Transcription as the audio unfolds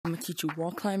I'm gonna teach you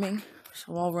wall climbing,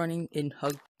 so wall running, and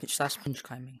hug slash pinch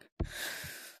climbing.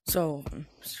 So,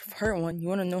 part one, you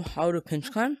want to know how to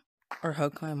pinch climb or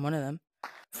hug climb, one of them.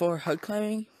 For hug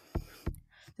climbing,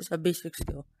 this is a basic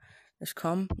skill. Just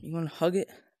come, you want to hug it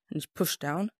and just push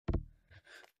down.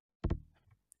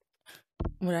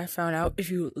 What I found out, if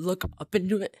you look up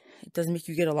into it, it does make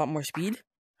you get a lot more speed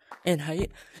and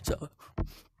height. So,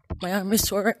 my arm is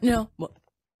sore right now, but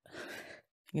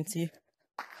you can see.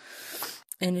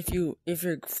 And if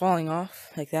you're falling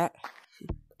off like that,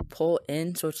 pull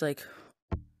in, so it's like,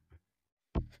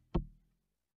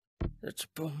 that's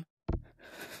boom.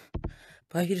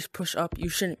 But if you just push up,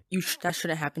 that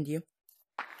shouldn't happen to you.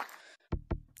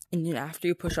 And then after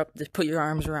you push up, just put your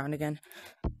arms around again.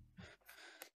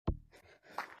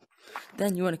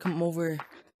 Then you want to come over.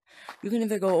 You can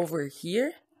either go over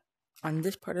here on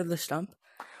this part of the stump,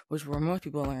 which is where most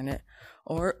people learn it,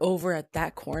 or over at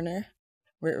that corner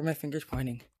where my finger's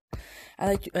pointing. I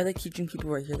like teaching people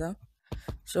right here though.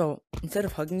 So instead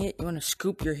of hugging it, you want to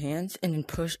scoop your hands and then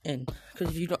push in.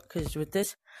 Because with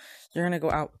this, you're gonna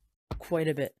go out quite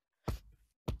a bit.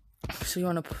 So you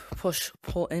want to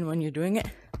pull in when you're doing it.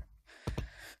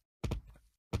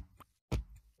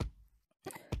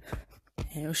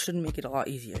 And it should make it a lot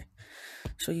easier.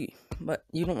 But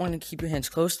you don't want to keep your hands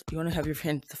close. You want to have your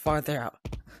hands farther out.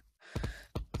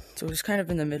 So it's kind of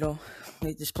in the middle.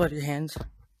 Like just split your hands.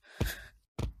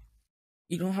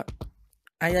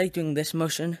 I like doing this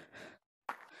motion.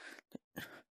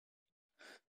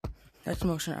 That's the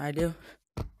motion I do.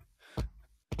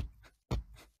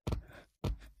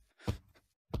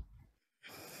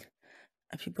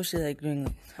 People say like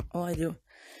doing. All I do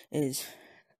is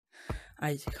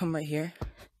I come right here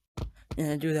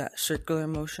and I do that circular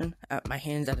motion at my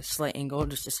hands at a slight angle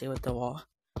just to stay with the wall.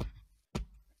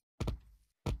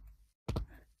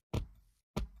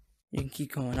 You can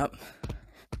keep going up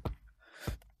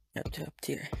to up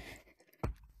here.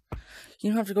 You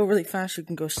don't have to go really fast, you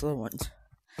can go slow ones.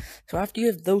 So after you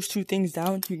have those two things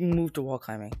down, you can move to wall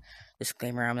climbing.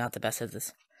 Disclaimer, I'm not the best at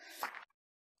this.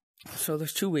 So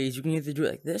there's two ways. You can either do it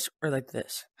like this or like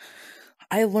this.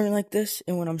 I learn like this,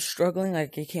 and when I'm struggling,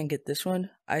 like I can't get this one,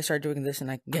 I start doing this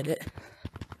and I can get it.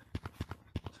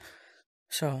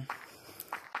 So,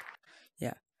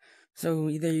 yeah. So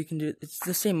either you can do, it's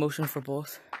the same motion for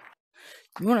both.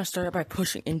 You want to start by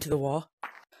pushing into the wall.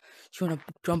 So you want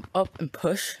to jump up and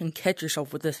push and catch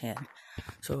yourself with this hand.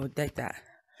 So like that.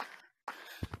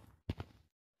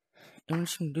 And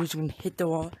what you can do is you can hit the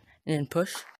wall and then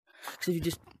push. So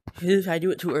if I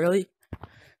do it too early,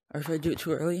 or if I do it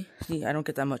too early, see, I don't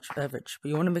get that much leverage. But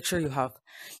you want to make sure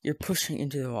you're pushing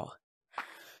into the wall.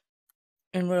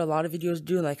 And what a lot of videos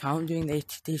do, like how I'm doing, they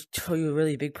show you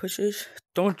really big pushes.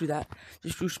 Don't do that.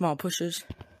 Just do small pushes.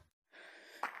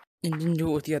 And then do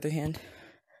it with the other hand.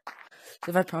 So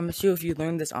if I promise you, if you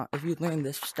learn this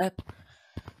step,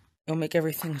 it'll make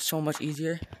everything so much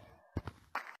easier.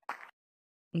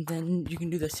 And then you can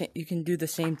do the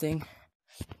same thing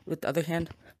with the other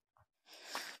hand.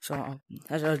 So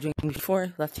as I was doing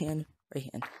before, left hand, right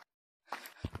hand,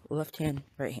 left hand,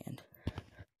 right hand,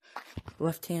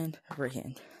 left hand, right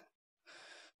hand.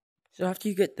 So after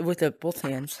you get with both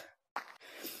hands,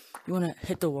 you want to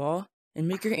hit the wall and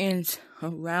make your hands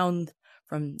around.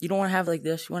 You don't want to have like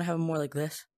this. You want to have them more like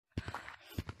this.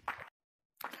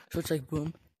 So it's like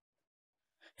boom,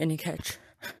 and you catch.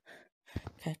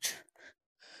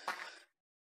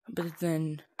 But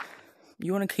then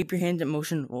you want to keep your hands in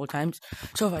motion all times.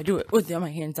 So if I do it with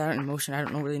my hands out in motion, I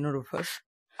don't really know to push.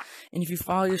 And if you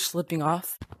fall, you're slipping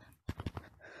off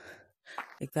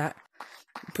like that.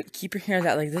 Keep your hands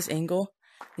at like this angle,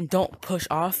 and don't push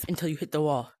off until you hit the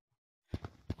wall.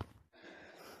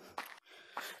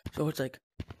 So it's like.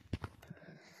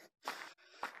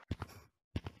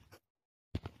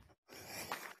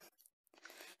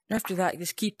 And after that,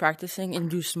 just keep practicing and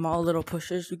do small little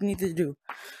pushes. You can either do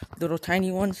little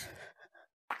tiny ones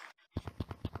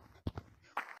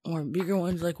or bigger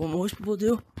ones like what most people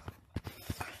do.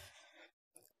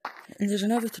 And there's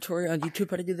another tutorial on YouTube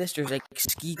how to do this. There's like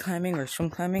ski climbing or swim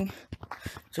climbing.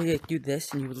 So you like do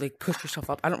this and you would like push yourself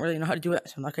up. I don't really know how to do it,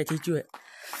 so I'm not gonna teach you it.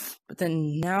 But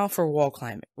then now for wall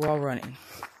running.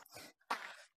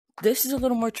 This is a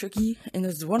little more tricky, and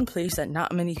there's one place that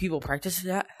not many people practice it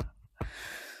at.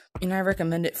 And I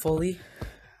recommend it fully.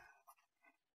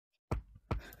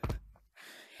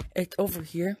 It's over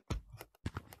here.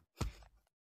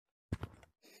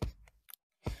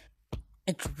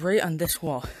 It's right on this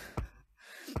wall.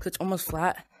 It's almost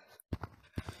flat.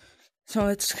 So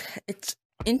it's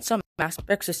in some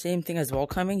aspects the same thing as wall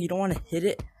climbing. You don't want to hit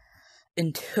it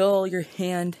until your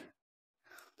hand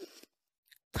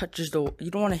touches the.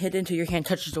 You don't want to hit it until your hand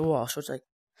touches the wall. So it's like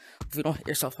if you don't hit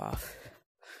yourself off.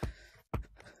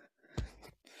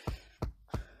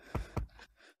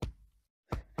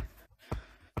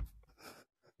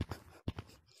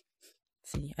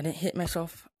 See, I didn't hit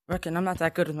myself. I reckon I'm not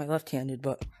that good with my left-handed,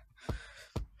 but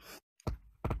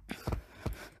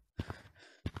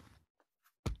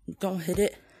don't hit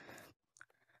it.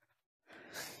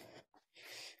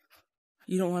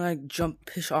 You don't want to jump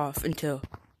push off until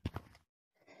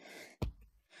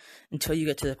you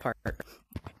get to the part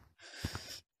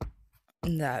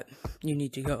that you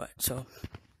need to go at. So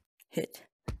hit.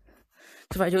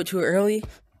 So if I do it too early,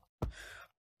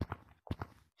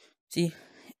 see,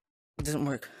 it doesn't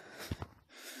work.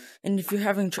 And if you're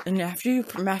having, and after you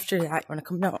master that, you want to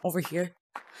come down over here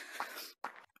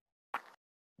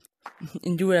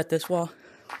and do it at this wall.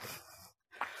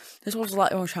 This wall's a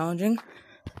lot more challenging,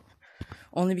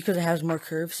 only because it has more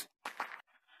curves.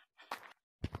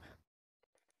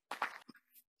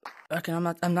 Okay, I'm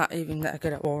not even that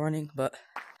good at wall running, but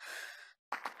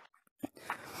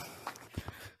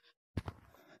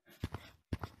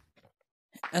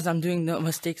as I'm doing the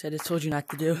mistakes I just told you not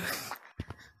to do.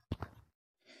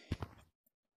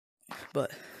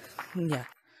 But yeah,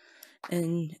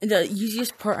 and the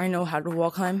easiest part I know how to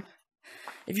wall climb.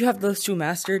 If you have those two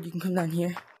mastered, you can come down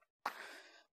here.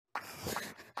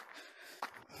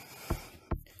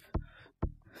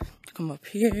 Come up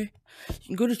here. You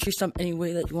can go to tree stump any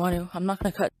way that you want to. I'm not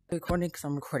going to cut the recording because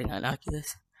I'm recording on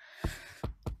Oculus.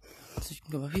 So you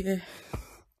can come up here.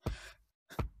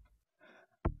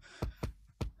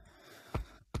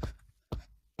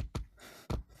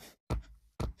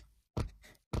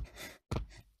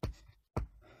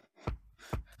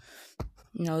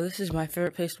 Now this is my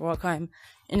favorite place to wall climb.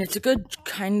 And it's a good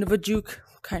kind of a juke,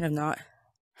 kind of not.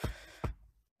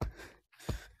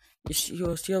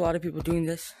 You'll see a lot of people doing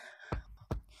this.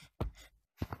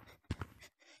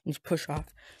 You just push off.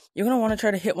 You're going to want to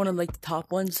try to hit one of like the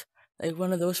top ones. Like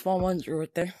one of those small ones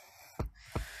right there.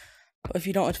 But if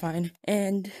you don't, it's fine.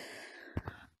 And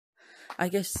I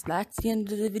guess that's the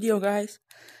end of the video, guys.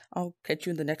 I'll catch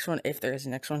you in the next one if there is a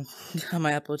next one on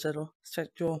my upload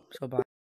schedule. So bye.